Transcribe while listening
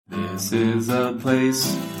This is a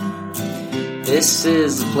place. This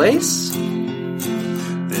is a place?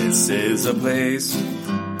 This is a place.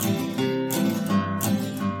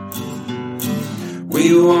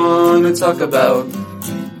 We want to talk about.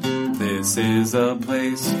 This is a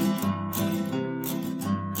place.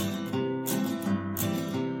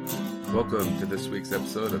 Welcome to this week's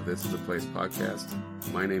episode of This is a Place podcast.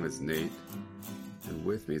 My name is Nate, and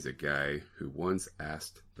with me is a guy who once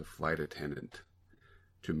asked the flight attendant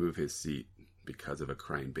to move his seat because of a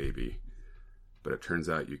crying baby. But it turns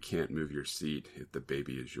out you can't move your seat if the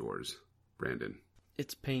baby is yours. Brandon.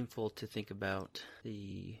 It's painful to think about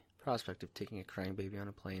the prospect of taking a crying baby on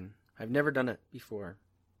a plane. I've never done it before,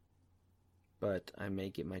 but I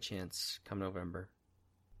may get my chance come November.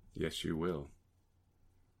 Yes, you will.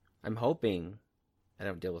 I'm hoping I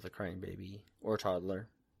don't deal with a crying baby or toddler,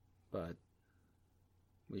 but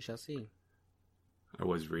we shall see. I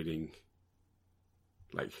was reading,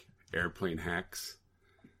 airplane hacks,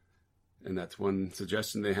 and that's one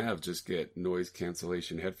suggestion they have. Just get noise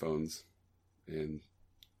cancellation headphones, and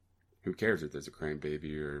who cares if there's a crying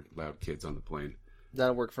baby or loud kids on the plane?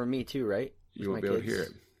 That'll work for me too, right? You won't be able to hear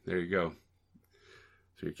it. There you go.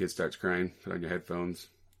 So your kid starts crying, put on your headphones,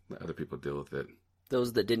 let other people deal with it.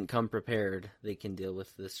 Those that didn't come prepared, they can deal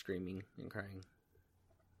with the screaming and crying.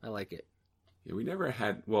 I like it. Yeah, we never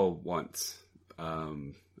had, once.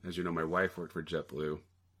 As you know, my wife worked for JetBlue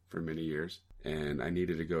for many years, and I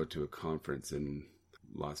needed to go to a conference in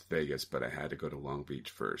Las Vegas, but I had to go to Long Beach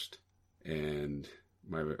first. And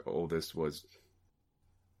my oldest was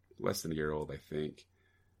less than a year old, I think.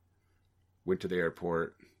 Went to the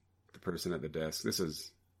airport. The person at the desk, this is,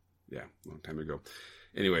 a long time ago.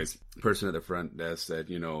 Anyways, the person at the front desk said,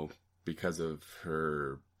 because of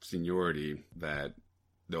her seniority, that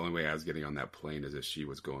the only way I was getting on that plane is if she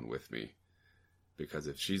was going with me. Because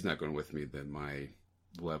if she's not going with me, then my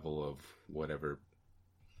level of whatever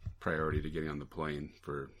priority to getting on the plane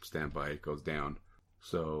for standby goes down.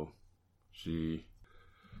 So she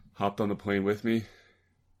hopped on the plane with me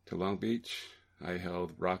to Long Beach. I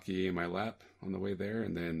held Rocky in my lap on the way there,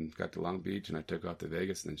 and then got to Long Beach, and I took off to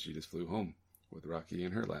Vegas, and then she just flew home with Rocky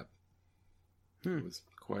in her lap. It was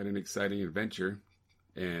quite an exciting adventure.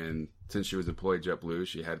 And since she was employed JetBlue,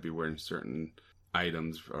 she had to be wearing certain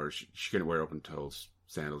items, or she couldn't wear open-toe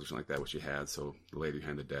sandals or something like that, which she had. So the lady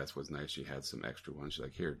behind the desk was nice. She had some extra ones. She's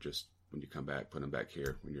like, here, just when you come back, put them back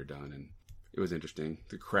here when you're done. And it was interesting.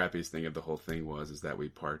 The crappiest thing of the whole thing is that we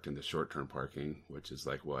parked in the short-term parking, which is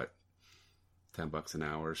like, what, $10 an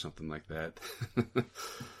hour or something like that.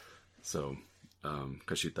 So,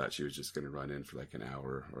 because she thought she was just going to run in for like an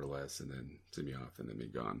hour or less and then see me off and then be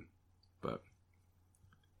gone. But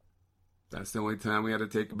that's the only time we had to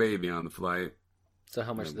take a baby on the flight. So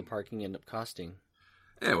how much did the parking end up costing?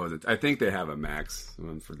 It wasn't. I think they have a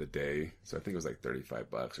maximum for the day. So I think it was like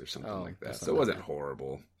 $35 or something like that. So it wasn't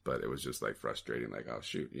horrible, but it was just like frustrating. Like, oh,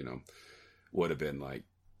 shoot, would have been like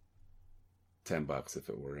 $10 if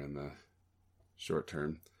it were in the short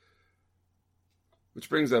term. Which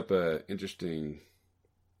brings up an interesting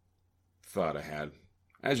thought I had.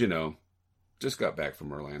 As you know, just got back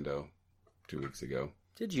from Orlando 2 weeks ago.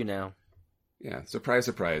 Did you now? Yeah, surprise,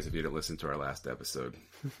 surprise if you didn't listen to our last episode.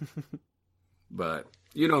 But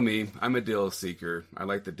you know me, I'm a deal seeker. I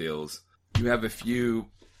like the deals. You have a few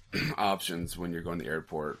options when you're going to the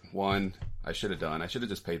airport. One, I should have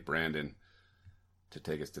just paid Brandon to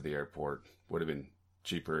take us to the airport. Would have been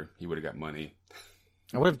cheaper. He would have got money.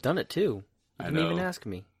 I would have done it too. You didn't even ask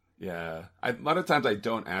me. Yeah. A lot of times I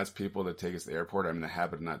don't ask people to take us to the airport. I'm in the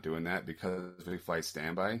habit of not doing that because we fly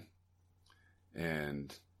standby.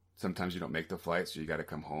 And sometimes you don't make the flight, so you got to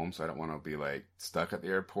come home. So I don't want to be like stuck at the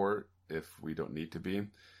airport if we don't need to be.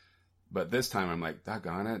 But this time I'm like,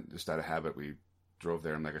 doggone it. Just out of habit, we drove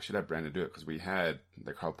there. I'm like, I should have Brandon do it because we had,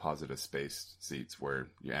 they're called positive space seats where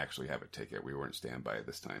you actually have a ticket. We weren't standby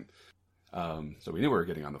this time. So we knew we were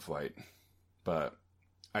getting on the flight. But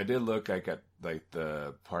I did look at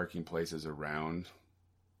the parking places around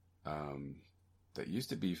that used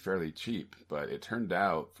to be fairly cheap, but it turned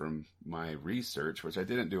out from my research, which I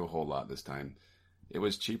didn't do a whole lot this time, it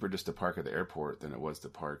was cheaper just to park at the airport than it was to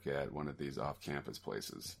park at one of these off-campus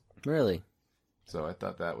places. Really? So I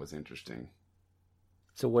thought that was interesting.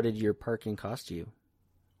 So what did your parking cost you?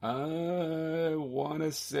 I want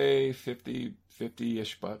to say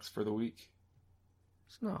 50-ish bucks for the week.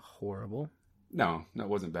 It's not horrible. No, it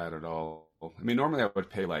wasn't bad at all. I mean, normally I would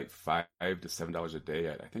pay like $5 to $7 a day.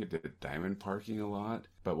 I think I did diamond parking a lot,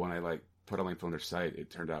 but when I put on their site, it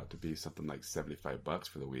turned out to be something like $75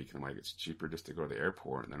 for the week. And I'm like, it's cheaper just to go to the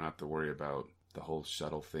airport and then not have to worry about the whole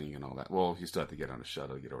shuttle thing and all that. Well, you still have to get on a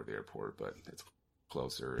shuttle to get over to the airport, but it's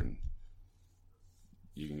closer and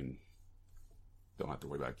don't have to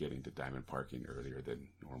worry about getting to Diamond parking earlier than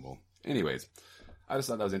normal. Anyways, I just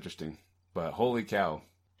thought that was interesting. But holy cow,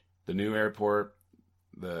 the new airport,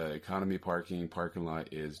 the economy parking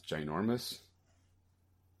lot is ginormous.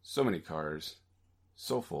 So many cars,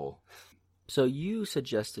 so full. So you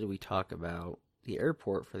suggested we talk about the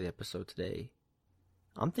airport for the episode today.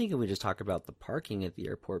 I'm thinking we just talk about the parking at the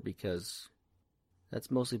airport because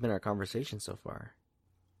that's mostly been our conversation so far.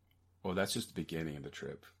 Well, that's just the beginning of the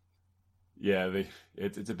trip. Yeah,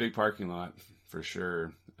 it's a big parking lot for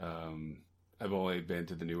sure. I've only been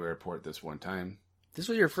to the new airport this one time. This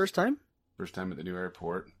was your first time? First time at the new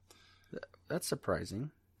airport. That's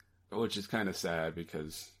surprising. Which is kind of sad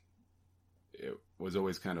because it was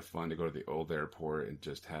always kind of fun to go to the old airport and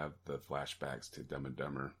just have the flashbacks to Dumb and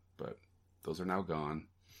Dumber. But those are now gone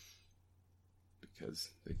because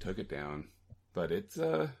they took it down. But it's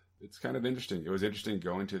kind of interesting. It was interesting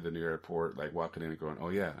going to the new airport, like walking in and going, oh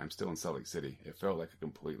yeah, I'm still in Salt Lake City. It felt like a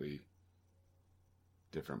completely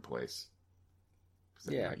different place.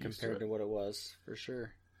 Yeah, compared to what it was, for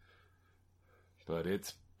sure. But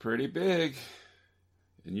it's pretty big.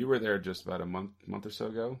 And you were there just about a month or so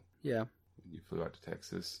ago? Yeah. You flew out to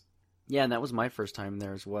Texas. Yeah, and that was my first time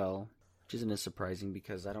there as well, which isn't as surprising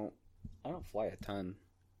because I don't fly a ton.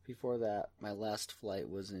 Before that, my last flight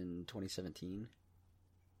was in 2017.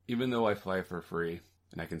 Even though I fly for free,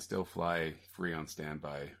 and I can still fly free on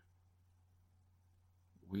standby,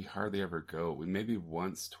 we hardly ever go. We maybe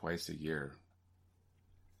once, twice a year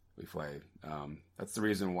we fly. That's the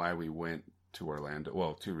reason why we went to Orlando.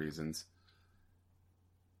 Well, two reasons.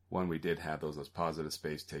 One, we did have those Positive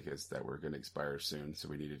Space tickets that were going to expire soon, so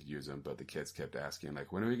we needed to use them. But the kids kept asking,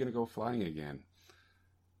 like, when are we going to go flying again?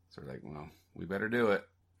 So we're like, well, we better do it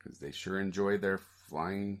because they sure enjoy their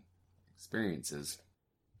flying experiences.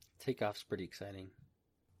 Takeoff's pretty exciting.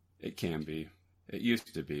 It can be. It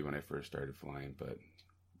used to be when I first started flying, but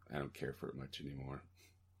I don't care for it much anymore.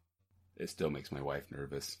 It still makes my wife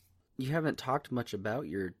nervous. You haven't talked much about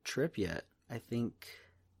your trip yet. I think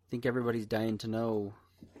everybody's dying to know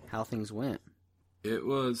how things went. It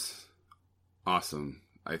was awesome.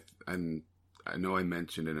 I know I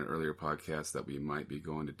mentioned in an earlier podcast that we might be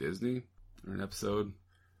going to Disney in an episode,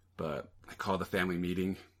 but I called a family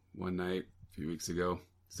meeting one night a few weeks ago.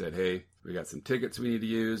 Said, hey, we got some tickets we need to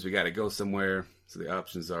use. We got to go somewhere. So the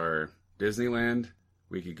options are Disneyland.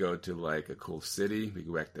 We could go to like a cool city. We could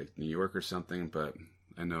go back to New York or something. But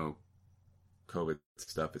I know COVID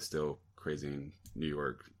stuff is still crazy in New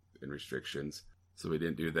York and restrictions. So we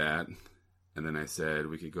didn't do that. And then I said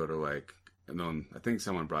we could go to I think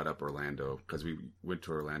someone brought up Orlando because we went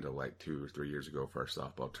to Orlando like 2 or 3 years ago for our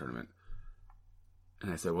softball tournament.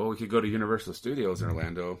 And I said, well, we could go to Universal Studios in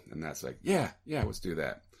Orlando. And that's like, yeah, let's do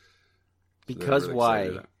that. Because really why?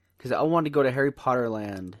 Because I wanted to go to Harry Potter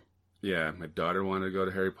Land. Yeah, my daughter wanted to go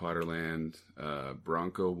to Harry Potter Land.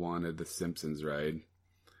 Bronco wanted the Simpsons ride.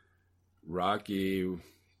 Rocky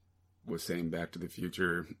was saying Back to the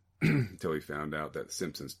Future until he found out that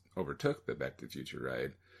Simpsons overtook the Back to the Future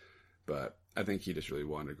ride. But I think he just really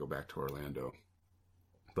wanted to go back to Orlando.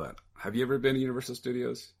 But have you ever been to Universal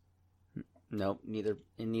Studios? Nope, neither.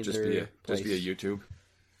 Just via YouTube?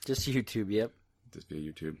 Just YouTube, yep. Just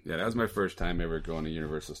via YouTube. Yeah, that was my first time ever going to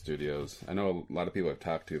Universal Studios. I know a lot of people I've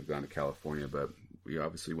talked to have gone to California, but we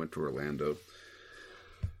obviously went to Orlando.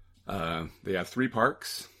 They have 3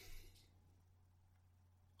 parks.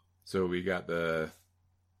 So we got the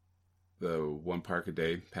 1 park a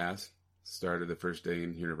day pass. Started the first day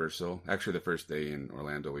in Universal. Actually, the first day in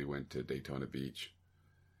Orlando, we went to Daytona Beach.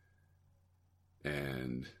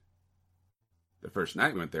 And the first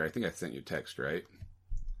night we went there, I think I sent you a text, right?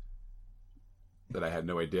 That I had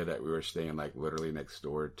no idea that we were staying like literally next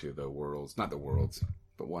door to the world's, not the world's,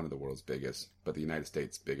 but one of the world's biggest, but the United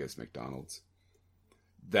States' biggest McDonald's.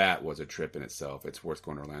 That was a trip in itself. It's worth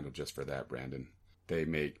going to Orlando just for that, Brandon. They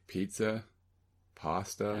make pizza,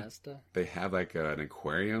 pasta. They have like an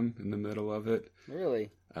aquarium in the middle of it.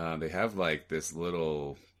 Really? They have like this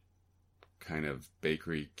little kind of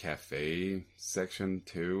bakery cafe section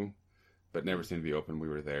too, but never seemed to be open. We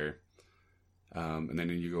were there. And then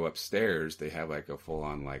when you go upstairs, they have like a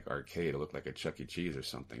full-on like arcade. It looked like a Chuck E. Cheese or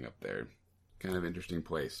something up there. Kind of interesting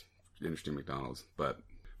place. Interesting McDonald's. But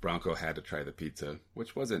Bronco had to try the pizza,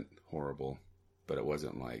 which wasn't horrible, but it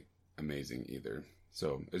wasn't like amazing either.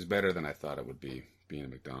 So it was better than I thought it would be, being a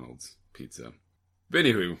McDonald's pizza. But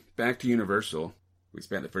anywho, back to Universal. We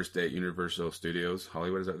spent the first day at Universal Studios.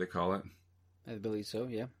 Hollywood, is that what they call it? I believe so,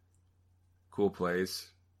 yeah. Cool place.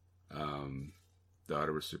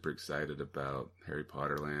 Daughter was super excited about Harry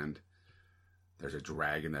Potter Land. There's a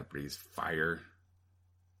dragon that breathes fire.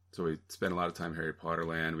 So we spent a lot of time Harry Potter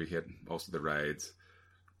Land. We hit most of the rides.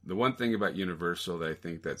 The one thing about Universal that I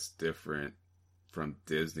think that's different from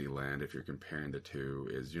Disneyland, if you're comparing the two,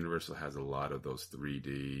 is Universal has a lot of those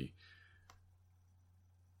 3D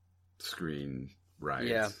screen rides.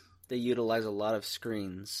 Yeah, they utilize a lot of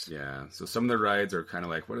screens. Yeah, so some of the rides are kind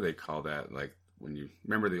of like, what do they call that? Like when you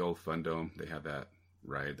remember the old Fun Dome, they had that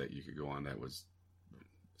ride that you could go on that was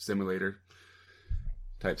simulator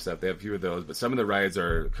type stuff. They have a few of those, but some of the rides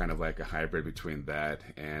are kind of like a hybrid between that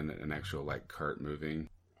and an actual like cart moving,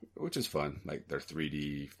 which is fun. Like they're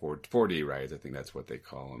 3D, 4D rides. I think that's what they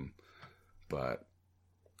call them. But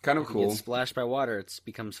kind of If cool. you get splashed by water, it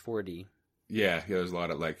becomes 4D. Yeah, there's a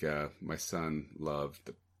lot of like my son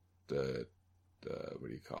loved the what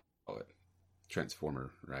do you call it?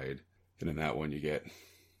 Transformer ride. And in that one you get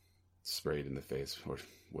sprayed in the face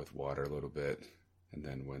with water a little bit, and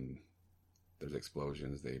then when there's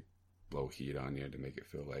explosions, they blow heat on you to make it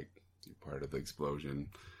feel like you're part of the explosion.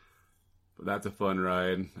 But that's a fun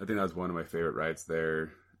ride. I think that was one of my favorite rides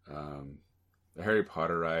there. The Harry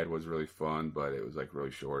Potter ride was really fun, but it was like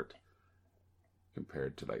really short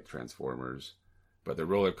compared to like Transformers. But the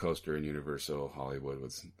roller coaster in Universal Hollywood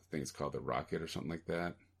was, I think it's called the Rocket or something like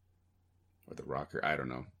that. Or the Rocker, I don't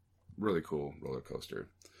know. Really cool roller coaster.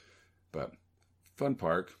 But fun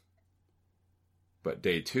park. But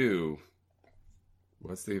day 2,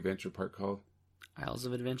 what's the adventure park called? Isles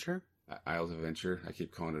of Adventure? Isles of Adventure. I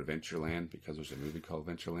keep calling it Adventureland because there's a movie called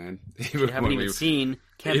Adventureland. You haven't even seen.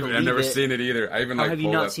 Can't believe I've never it. seen it either. I even How like have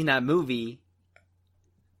you not seen that movie?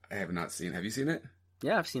 I have not seen. Have you seen it?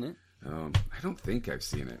 Yeah, I've seen it. I don't think I've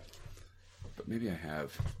seen it, but maybe I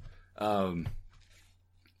have.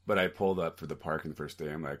 But I pulled up for the park in the first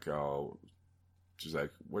day. I'm like, oh, she's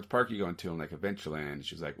like, what park are you going to? I'm like, Adventureland.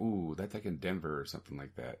 She's like, ooh, that's like in Denver or something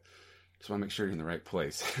like that. Just want to make sure you're in the right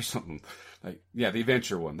place or something. Like, yeah, the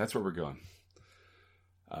adventure one. That's where we're going.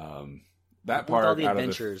 That With all park the out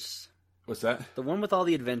adventures. What's that? The one with all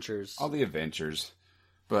the adventures. All the adventures.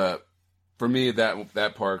 But for me,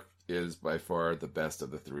 that park is by far the best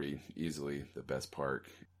of the 3. Easily the best park.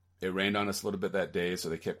 It rained on us a little bit that day, so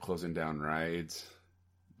they kept closing down rides.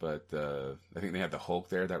 But I think they had the Hulk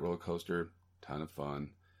there, that roller coaster. Ton of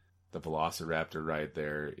fun. The Velociraptor ride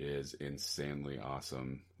there is insanely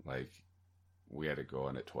awesome. Like, we had to go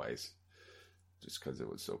on it twice just because it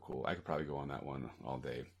was so cool. I could probably go on that one all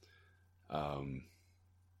day.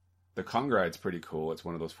 The Kong ride's pretty cool. It's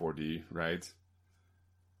one of those 4D rides.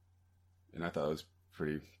 And I thought it was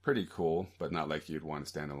pretty cool, but not like you'd want to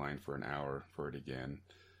stand in line for an hour for it again.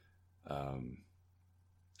 And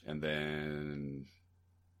then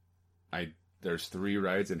there's 3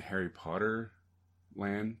 rides in Harry Potter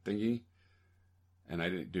Land thingy. And I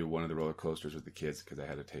didn't do one of the roller coasters with the kids because I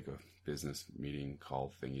had to take a business meeting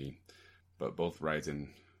call thingy. But both rides in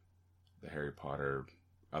the Harry Potter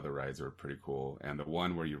other rides were pretty cool. And the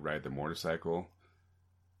one where you ride the motorcycle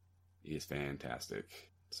is fantastic.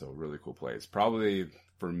 So really cool place. Probably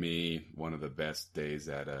for me, one of the best days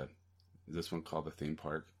at is this one called the theme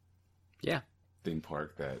park? Yeah. Theme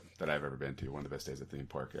park that I've ever been to. One of the best days at theme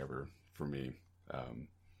park ever for me.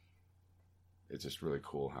 It's just really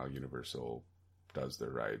cool how Universal does their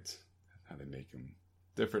rides, how they make them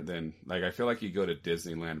different than, like, I feel like you go to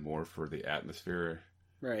Disneyland more for the atmosphere,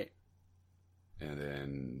 Right. and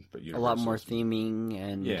then but A lot more theming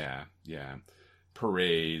and yeah,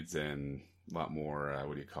 parades and a lot more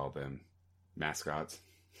what do you call them, mascots,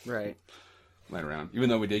 right. laying around. Even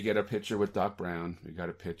though we did get a picture with Doc Brown, we got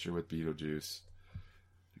a picture with Beetlejuice,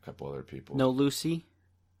 a couple other people. No Lucy.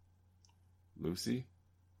 Lucy.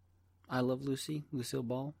 I Love Lucy. Lucille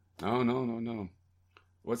Ball. Oh no.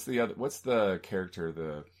 What's the character,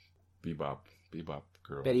 the Bebop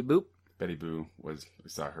girl? Betty Boop. Betty Boo we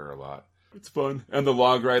saw her a lot. It's fun. And the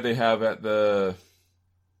log ride they have at the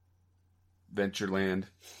Ventureland,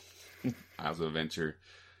 Isles of Adventure,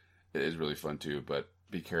 it is really fun too, but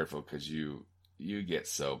be careful because you get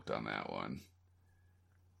soaked on that one.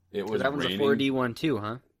 It was That one's raining. a 4D one too,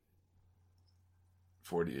 huh?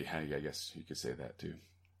 4D, I guess you could say that too.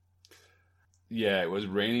 Yeah, it was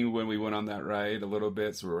raining when we went on that ride a little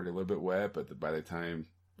bit, so we were already a little bit wet, but by the time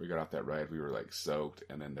we got off that ride, we were like soaked,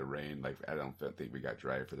 and then the rain, like, I don't think we got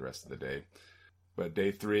dry for the rest of the day. But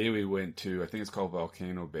day 3, we went to, I think it's called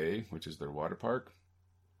Volcano Bay, which is their water park.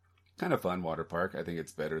 Kind of fun water park. I think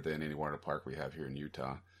it's better than any water park we have here in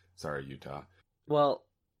Utah. Sorry, Utah. Well,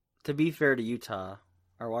 to be fair to Utah,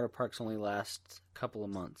 our water parks only last a couple of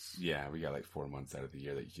months. Yeah, we got like 4 months out of the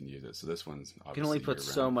year that you can use it. So this one's obviously You can only put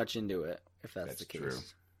year-round. so much into it, if that's the case.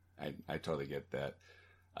 True. I totally get that.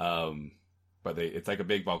 But it's like a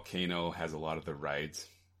big volcano, has a lot of the rides.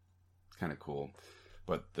 It's kind of cool.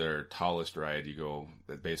 But their tallest ride,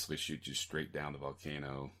 that basically shoots you straight down the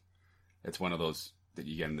volcano. It's one of those that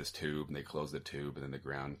you get in this tube, and they close the tube, and then the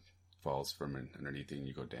ground falls from underneath you, and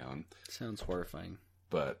you go down. Sounds horrifying.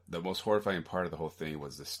 But the most horrifying part of the whole thing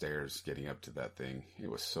was the stairs getting up to that thing. It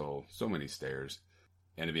was so many stairs.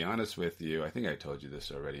 And to be honest with you, I think I told you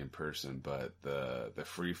this already in person, but the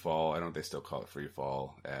free fall, I don't know if they still call it free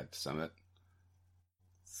fall at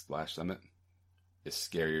Splash Summit, is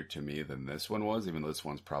scarier to me than this one was, even though this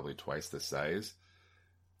one's probably twice the size.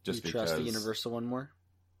 Just you trust the Universal one more?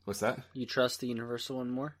 What's that? You trust the Universal one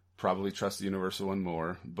more? Probably trust the Universal one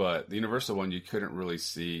more, but the Universal one you couldn't really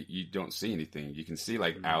see. You don't see anything. You can see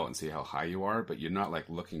out and see how high you are, but you're not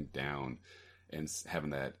looking down and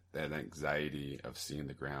having that anxiety of seeing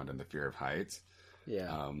the ground and the fear of heights.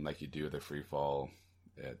 Yeah. Like you do with the free fall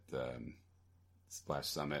at Splash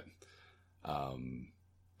Summit. And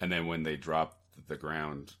then when they drop the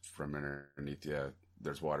ground from underneath you,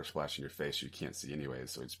 there's water splashing your face. You can't see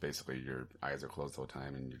anyways. So it's basically your eyes are closed the whole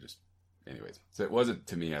time and you're just, anyways. So it wasn't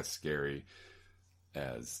to me as scary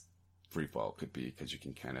as free fall could be, because you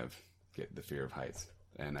can kind of get the fear of heights.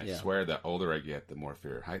 And I swear the older I get, the more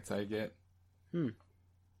fear of heights I get. Maybe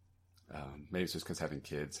it's just because having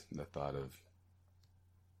kids, the thought of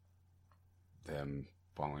them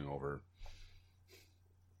falling over,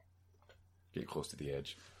 getting close to the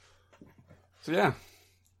edge. So yeah,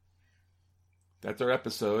 that's our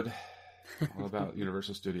episode all about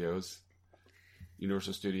Universal Studios.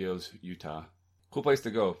 Universal Studios, Utah. Cool place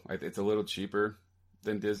to go. It's a little cheaper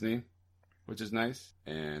than Disney, which is nice.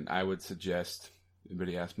 And I would suggest,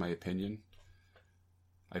 anybody ask my opinion,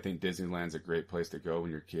 I think Disneyland's a great place to go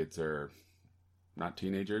when your kids are not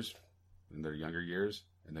teenagers, in their younger years.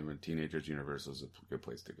 And then when teenagers, Universal's a good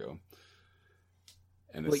place to go.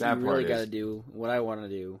 And the sad part is, what you really got to do, what I want to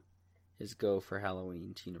do, is go for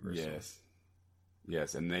Halloween to Universal.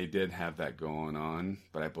 Yes, and they did have that going on,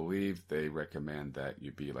 but I believe they recommend that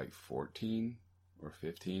you be 14 or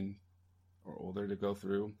 15 or older to go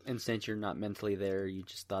through. And since you're not mentally there, you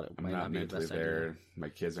just thought it might not be the best idea. I'm not mentally there. My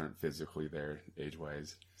kids aren't physically there,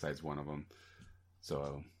 age-wise, besides one of them.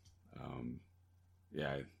 So,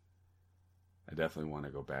 I definitely want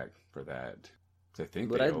to go back for that. I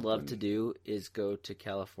think what I'd love to do is go to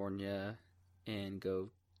California and go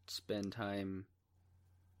spend time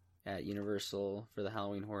at Universal for the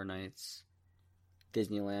Halloween Horror Nights,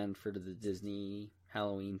 Disneyland for the Disney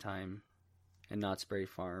Halloween time, and Knott's Berry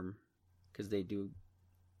Farm, because they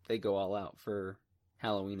go all out for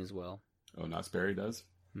Halloween as well. Oh, Knott's Berry does?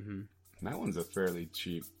 Mm-hmm. That one's a fairly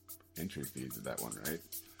cheap entry fee to that one, right?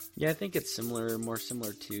 Yeah, I think it's more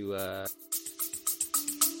similar to...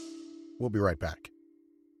 We'll be right back.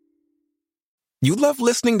 You love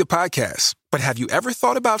listening to podcasts, but have you ever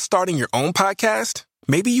thought about starting your own podcast?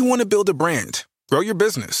 Maybe you want to build a brand, grow your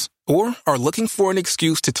business, or are looking for an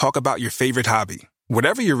excuse to talk about your favorite hobby.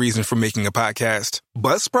 Whatever your reason for making a podcast,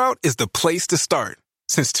 Buzzsprout is the place to start.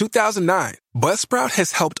 Since 2009, Buzzsprout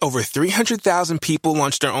has helped over 300,000 people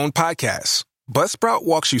launch their own podcasts. Buzzsprout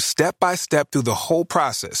walks you step by step through the whole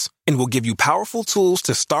process and will give you powerful tools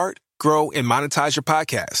to start, grow, and monetize your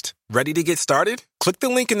podcast. Ready to get started? Click the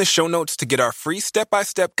link in the show notes to get our free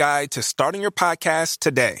step-by-step guide to starting your podcast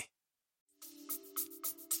today.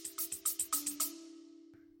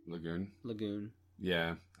 Lagoon.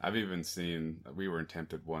 Yeah, I've even seen, we were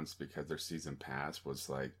tempted once because their season pass was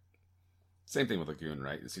same thing with Lagoon,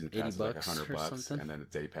 right? The season pass is $100 and then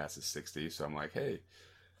the day pass is $60. So I'm like, hey,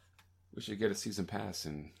 we should get a season pass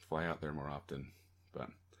and fly out there more often. But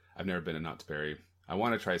I've never been to Knott's Berry. I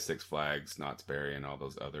want to try Six Flags, Knott's Berry, and all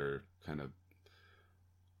those other kind of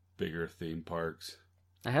bigger theme parks.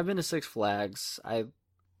 I have been to Six Flags. I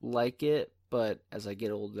like it, but as I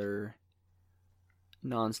get older,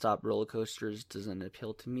 non-stop roller coasters doesn't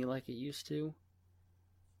appeal to me like it used to.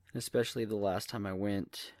 Especially the last time I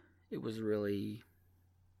went, there was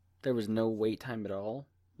no wait time at all,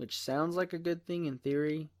 which sounds like a good thing in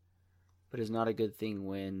theory, but is not a good thing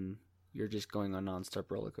when you're just going on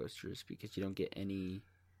non-stop roller coasters, because you don't get any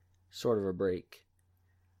sort of a break.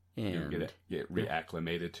 And you don't get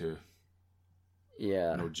reacclimated to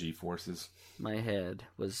no G-forces. My head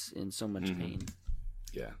was in so much pain.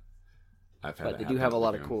 Yeah. But they do have a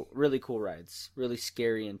lot of really cool rides. Really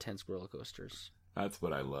scary, intense roller coasters. That's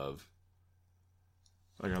what I love.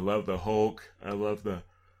 I love the Hulk. I love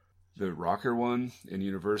the rocker one in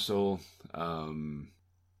Universal.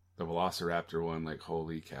 The Velociraptor one,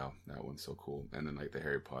 holy cow, that one's so cool. And then the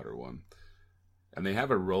Harry Potter one. And they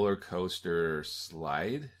have a roller coaster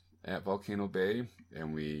slide at Volcano Bay,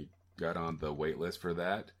 and we got on the wait list for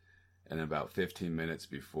that. And about 15 minutes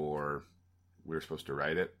before we were supposed to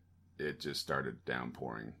ride it, it just started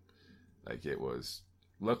downpouring. Like it was,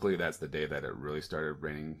 luckily that's the day that it really started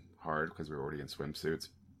raining hard because we were already in swimsuits.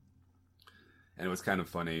 And it was kind of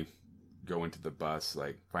funny going to the bus.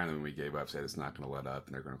 Like finally when we gave up, said it's not going to let up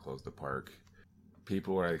and they're going to close the park.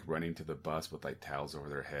 People were like running to the bus with like towels over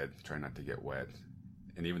their head, trying not to get wet.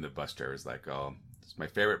 And even the bus driver was like, oh, it's my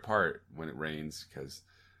favorite part when it rains because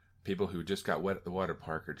people who just got wet at the water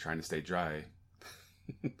park are trying to stay dry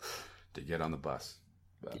to get on the bus.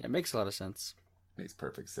 But Yeah, it makes a lot of sense. makes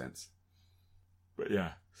perfect sense. But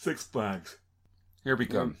yeah, Six Flags. Here we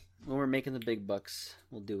come. When we're making the big bucks,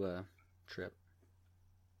 we'll do a trip.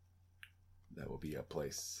 That will be a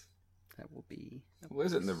place. That will be.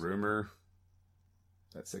 Wasn't the rumor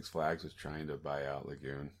that Six Flags was trying to buy out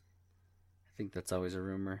Lagoon? I think that's always a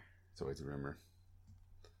rumor. It's always a rumor.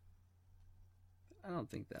 I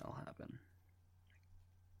don't think that'll happen.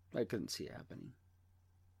 I couldn't see it happening.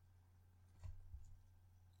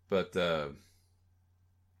 But the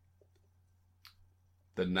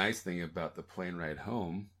nice thing about the plane ride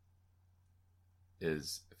home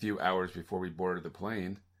is a few hours before we boarded the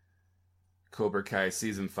plane, Cobra Kai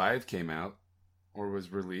Season 5 came out or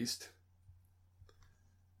was released.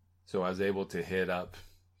 So I was able to hit up,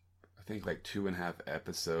 I think like 2.5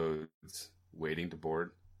 episodes waiting to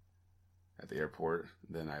board at the airport.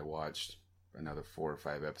 Then I watched another 4 or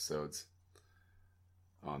 5 episodes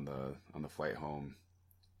on the flight home.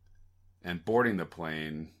 And boarding the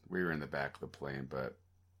plane, we were in the back of the plane, but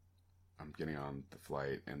I'm getting on the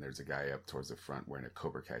flight and there's a guy up towards the front wearing a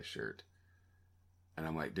Cobra Kai shirt. And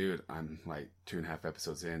I'm like, dude, I'm like 2.5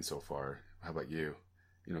 episodes in so far. How about you?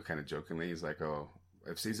 You know, kind of jokingly. He's like, oh,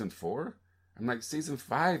 of season 4? I'm like, season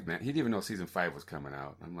 5, man. He didn't even know season 5 was coming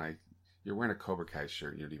out. I'm like, you're wearing a Cobra Kai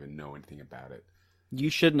shirt and you don't even know anything about it.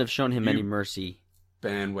 You shouldn't have shown him any mercy.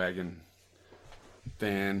 Bandwagon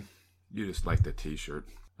fan. You just like the t-shirt.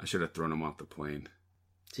 I should have thrown him off the plane.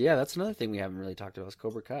 So yeah, that's another thing we haven't really talked about is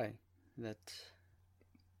Cobra Kai. That's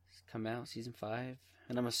come out, season 5.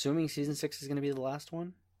 And I'm assuming season 6 is going to be the last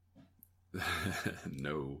one?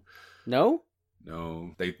 No. No?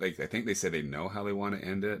 No. I think they said they know how they want to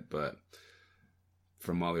end it, but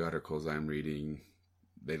from all the articles I'm reading,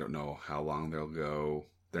 they don't know how long they'll go.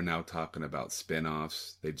 They're now talking about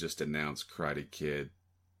spin-offs. They just announced Karate Kid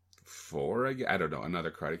 4, I don't know,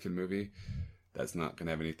 another Karate Kid movie that's not going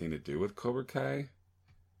to have anything to do with Cobra Kai,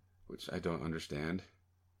 which I don't understand.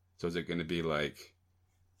 So is it going to be like...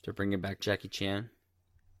 They're bringing back Jackie Chan?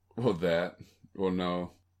 Well,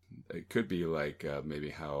 no. It could be like maybe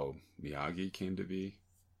how Miyagi came to be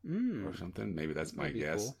or something. Maybe that's my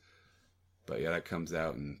guess. Cool. But yeah, that comes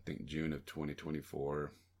out in, I think, June of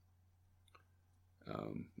 2024.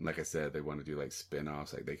 Like I said, they want to do like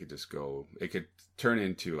spin-offs. Like they could just go... It could turn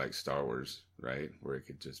into like Star Wars, right? Where it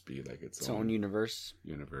could just be like its own universe.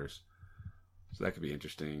 So that could be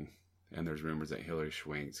interesting. And there's rumors that Hilary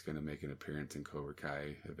Swank's going to make an appearance in Cobra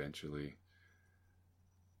Kai eventually.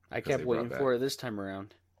 I kept waiting for it this time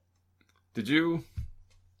around. Did you,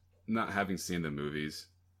 not having seen the movies,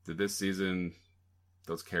 did this season,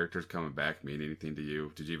 those characters coming back mean anything to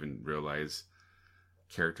you? Did you even realize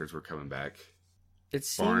characters were coming back? It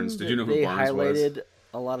seemed Barnes, did you know who they Barnes highlighted was?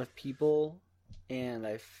 A lot of people, and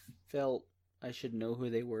I felt I should know who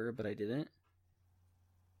they were, but I didn't.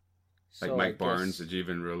 Like Mike Barnes, did you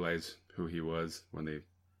even realize who he was when the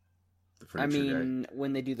furniture guy?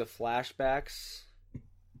 When they do the flashbacks,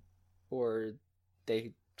 or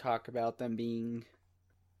they talk about them being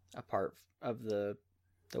a part of the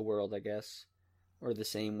world, I guess, or the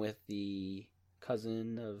same with the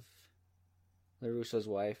cousin of LaRusso's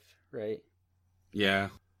wife, right? Yeah,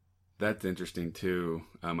 that's interesting too.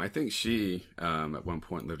 I think she at one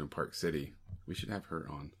point lived in Park City. We should have her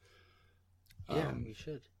on. Yeah, we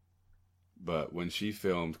should. But when she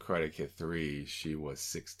filmed Karate Kid 3, she was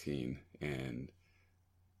 16, and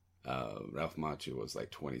Ralph Macchio was like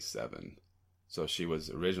 27. So she was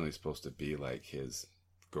originally supposed to be like his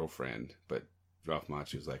girlfriend, but Ralph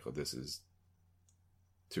Macchio was like, "Oh, this is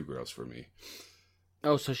 2 girls for me."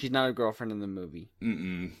 Oh, so she's not a girlfriend in the movie?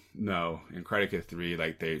 No. In Karate Kid 3,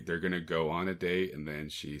 like they're gonna go on a date, and then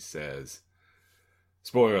she says,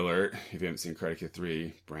 spoiler alert, if you haven't seen Karate Kid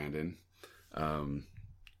 3, Brandon,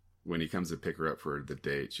 when he comes to pick her up for the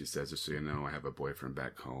date, she says, just so you know, I have a boyfriend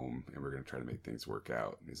back home, and we're going to try to make things work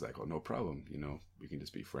out. And he's like, oh, no problem. You know, we can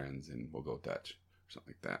just be friends, and we'll go Dutch, or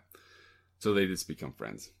something like that. So they just become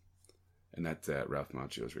friends. And that's at Ralph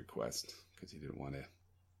Macchio's request, because he didn't want to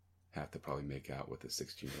have to probably make out with a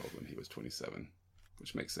 16-year-old when he was 27,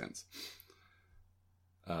 which makes sense.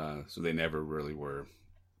 So they never really were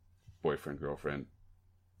boyfriend, girlfriend,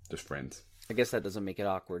 just friends. I guess that doesn't make it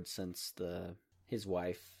awkward since his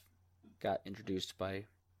wife got introduced by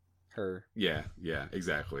her. Yeah,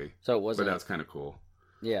 exactly. So it wasn't. But that's kind of cool.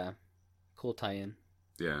 Yeah, cool tie-in.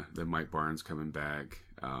 Yeah, then Mike Barnes coming back.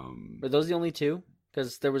 Were those the only two?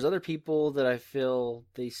 Because there was other people that I feel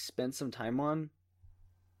they spent some time on,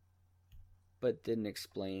 but didn't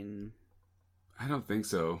explain. I don't think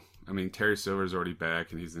so. I mean, Terry Silver's already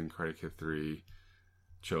back, and he's in Karate Kid 3.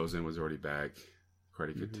 Chosen was already back.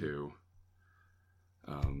 Karate Kid 2.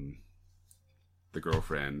 The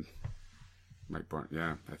girlfriend, Mike Barnes.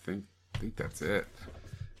 Yeah, I think that's it.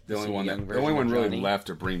 The only one really left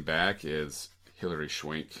to bring back is Hilary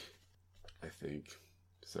Swank, I think.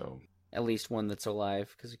 So At least one that's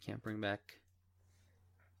alive, because we can't bring back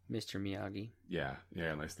Mr. Miyagi. yeah,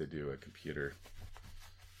 unless they do a computer.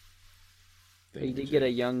 But you did get a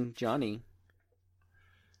young Johnny.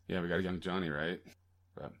 Yeah, we got a young Johnny, right?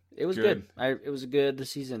 But it was good. It was a good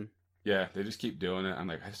season. Yeah, they just keep doing it. I'm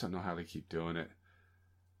like, I just don't know how they keep doing it.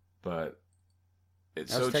 But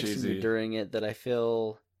it's so cheesy. I was texting you during it that I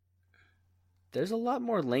feel there's a lot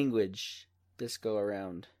more language this go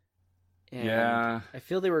around. And yeah. I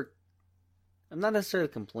feel I'm not necessarily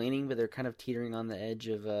complaining, but they're kind of teetering on the edge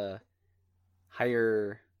of a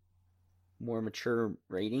higher, more mature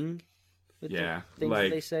rating. With the things that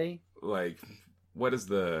they say. Like, what is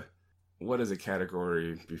a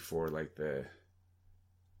category before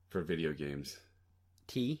for video games?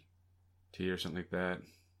 T or something like that.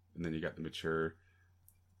 And then you got the mature.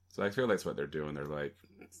 So I feel that's what they're doing. They're like,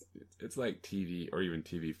 it's like TV or even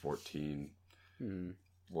TV 14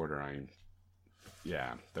 borderline.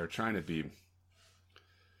 Yeah, they're trying to be.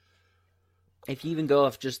 If you even go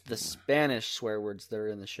off just the Spanish swear words that are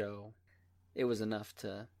in the show, it was enough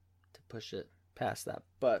to push it past that.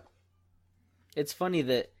 But it's funny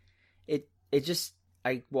that it just,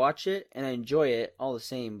 I watch it and I enjoy it all the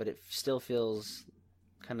same, but it still feels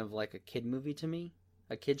kind of like a kid movie to me,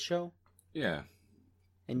 a kid show. Yeah.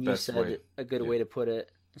 And you said a good way to put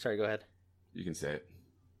it. Sorry, go ahead. You can say it.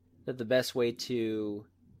 That the best way to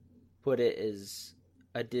put it is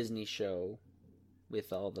a Disney show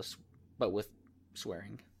with but with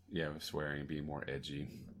swearing. Yeah, with swearing, being more edgy.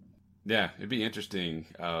 Yeah, it'd be interesting.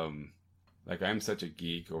 Like, I'm such a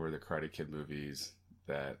geek over the Karate Kid movies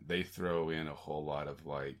that they throw in a whole lot of,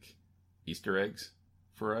 like, Easter eggs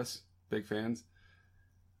for us, big fans,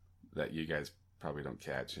 that you guys probably don't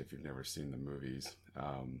catch if you've never seen the movies.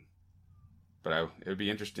 But it would be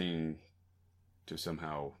interesting to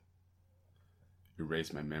somehow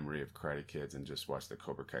erase my memory of Karate Kids and just watch the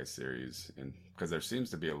Cobra Kai series. And because there seems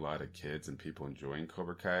to be a lot of kids and people enjoying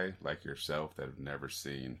Cobra Kai, like yourself, that have never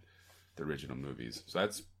seen the original movies. So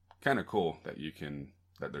that's kind of cool that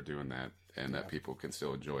they're doing that, and that people can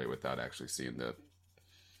still enjoy it without actually seeing the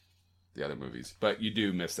other movies. But you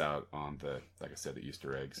do miss out on like I said, the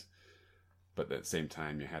Easter eggs. But at the same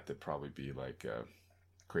time, you have to probably be like a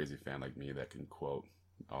crazy fan like me that can quote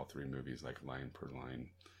all three movies like line per line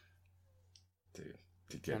to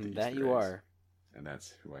get and the Easter that you eggs. Are. And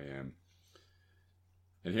that's who I am.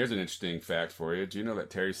 And here's an interesting fact for you. Do you know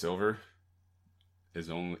that Terry Silver he's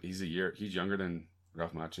younger than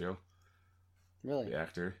Ralph Macchio? Really? The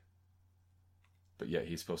actor. But yet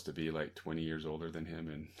he's supposed to be like 20 years older than him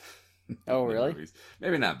in Oh, really? movies.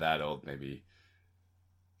 Maybe not that old, maybe.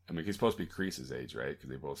 I mean, he's supposed to be Kreese's age, right? Because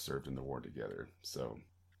they both served in the war together. So,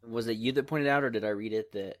 was it you that pointed out, or did I read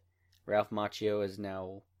it, that Ralph Macchio is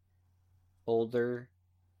now older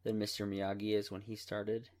than Mr. Miyagi is when he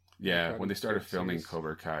started? Yeah, when they started filming series?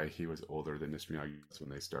 Cobra Kai, he was older than Mr. Miyagi when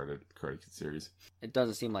they started Karate Kid series. It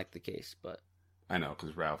doesn't seem like the case, but... I know,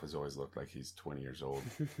 because Ralph has always looked like he's 20 years old.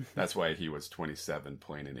 That's why he was 27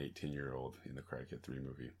 playing an 18-year-old in the Karate Kid 3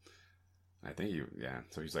 movie. I think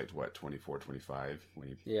so he's like, what, 24, 25 when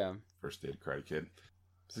he first did Karate Kid.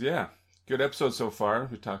 So yeah, good episode so far.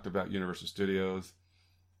 We talked about Universal Studios,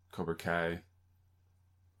 Cobra Kai,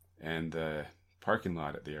 and the parking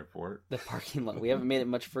lot at the airport. The parking lot. We haven't made it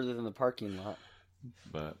much further than the parking lot.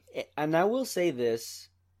 But and I will say this,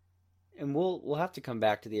 and we'll have to come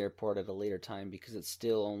back to the airport at a later time because it's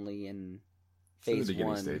still only in phase the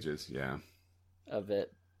beginning 1 stages, of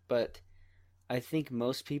it. But I think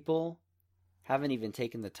most people haven't even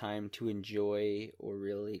taken the time to enjoy or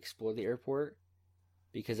really explore the airport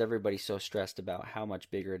because everybody's so stressed about how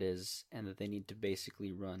much bigger it is and that they need to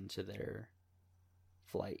basically run to their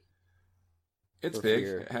flight. It's big.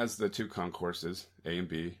 It has the 2 concourses, A and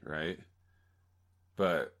B, right?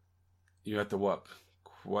 But you have to walk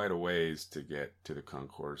quite a ways to get to the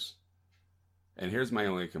concourse. And here's my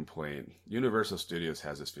only complaint. Universal Studios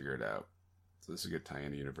has this figured out. So this is a good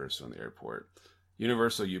tie-in to Universal and the airport.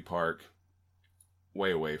 Universal, you park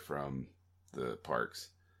way away from the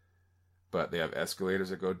parks. but they have escalators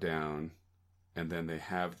that go down, and then they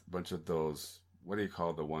have a bunch of those, what do you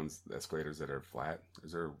call the escalators that are flat?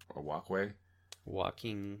 Is there a walkway?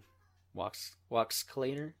 Walkscalator?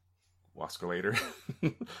 Wascalator.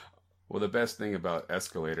 Well, the best thing about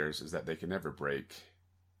escalators is that they can never break.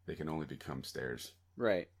 They can only become stairs.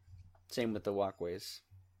 Right. Same with the walkways.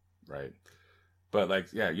 Right. But like,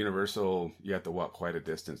 yeah, Universal, you have to walk quite a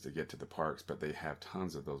distance to get to the parks, but they have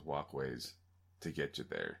tons of those walkways to get you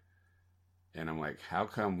there. And I'm like, how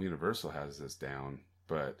come Universal has this down?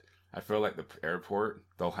 But I feel like the airport,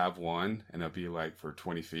 they'll have one and it'll be like for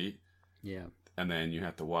 20 feet. Yeah. And then you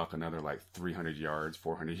have to walk another like 300 yards,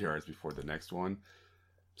 400 yards before the next one.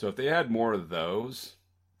 So if they had more of those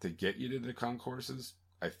to get you to the concourses,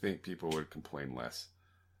 I think people would complain less.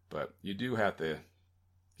 But you do have to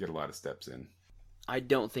get a lot of steps in. I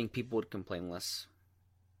don't think people would complain less.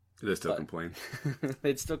 They still complain.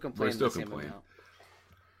 They'd still complain. They still complain.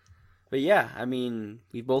 But yeah, I mean,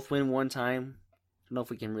 we both win one time. I don't know if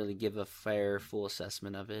we can really give a fair, full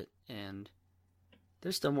assessment of it. And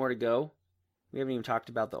there's still more to go. We haven't even talked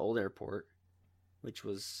about the old airport, which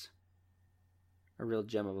was a real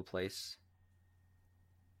gem of a place.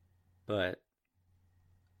 But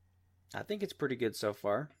I think it's pretty good so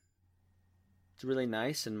far. It's really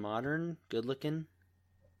nice and modern, good looking.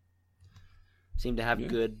 Seem to have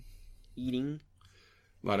good eating.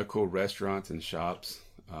 A lot of cool restaurants and shops.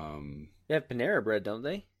 They have Panera Bread, don't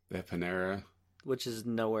they? They have Panera. Which is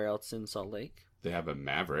nowhere else in Salt Lake. They have a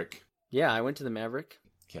Maverick. Yeah, I went to the Maverick.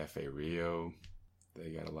 Cafe Rio. They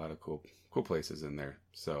got a lot of cool places in there.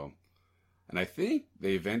 So, and I think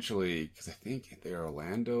they eventually, because I think their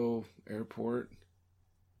Orlando airport,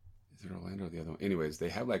 is it Orlando or the other one? Anyways, they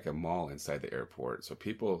have like a mall inside the airport. So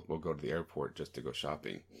people will go to the airport just to go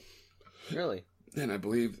shopping. Really? And I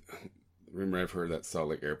believe, rumor I've heard that Salt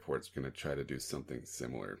Lake Airport's going to try to do something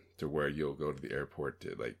similar to where you'll go to the airport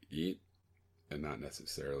to like eat and not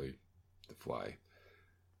necessarily to fly.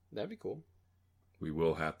 That'd be cool. We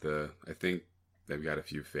will have to, I think they've got a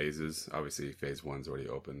few phases. Obviously, phase 1's already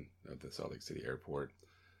open at the Salt Lake City Airport,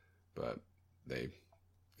 but they've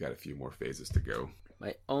got a few more phases to go.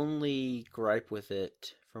 My only gripe with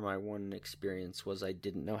it for my one experience was I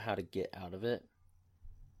didn't know how to get out of it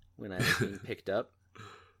when I was being picked up.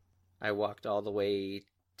 I walked all the way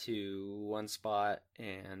to one spot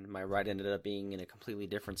and my ride ended up being in a completely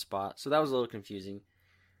different spot. So that was a little confusing.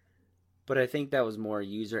 But I think that was more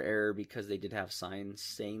user error because they did have signs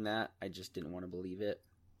saying that. I just didn't want to believe it.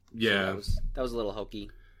 Yeah. So that was a little hokey.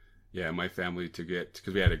 Yeah, my family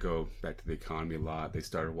because we had to go back to the economy lot. They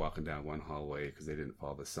started walking down one hallway because they didn't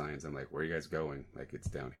follow the signs. I'm like, where are you guys going? Like, it's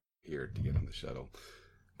down here to get on the shuttle.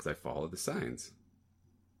 Because I followed the signs.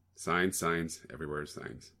 Signs, everywhere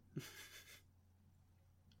signs.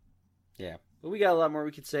 Yeah. But we got a lot more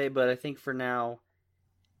we could say, but I think for now,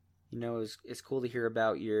 you know, it's cool to hear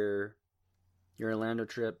about your Orlando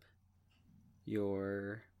trip,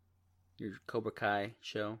 your Cobra Kai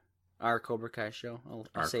show. Our Cobra Kai show.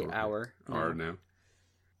 I'll say our. Our now.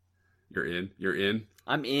 You're in?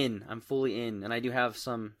 I'm in. I'm fully in. And I do have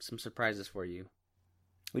some surprises for you.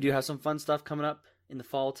 We do have some fun stuff coming up in the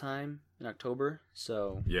fall time in October.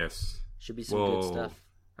 So yes. Should be some good stuff.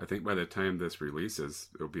 I think by the time this releases,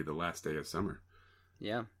 it'll be the last day of summer.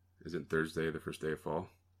 Yeah. Isn't Thursday the first day of fall?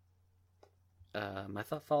 I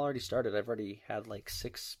thought fall already started. I've already had like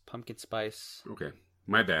 6 pumpkin spice. Okay.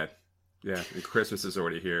 My bad. Yeah, and Christmas is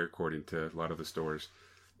already here, according to a lot of the stores.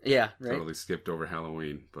 Yeah, right. Totally skipped over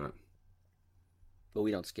Halloween, but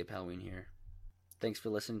we don't skip Halloween here. Thanks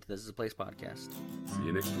for listening to This Is a Place podcast. See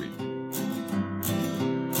you next week.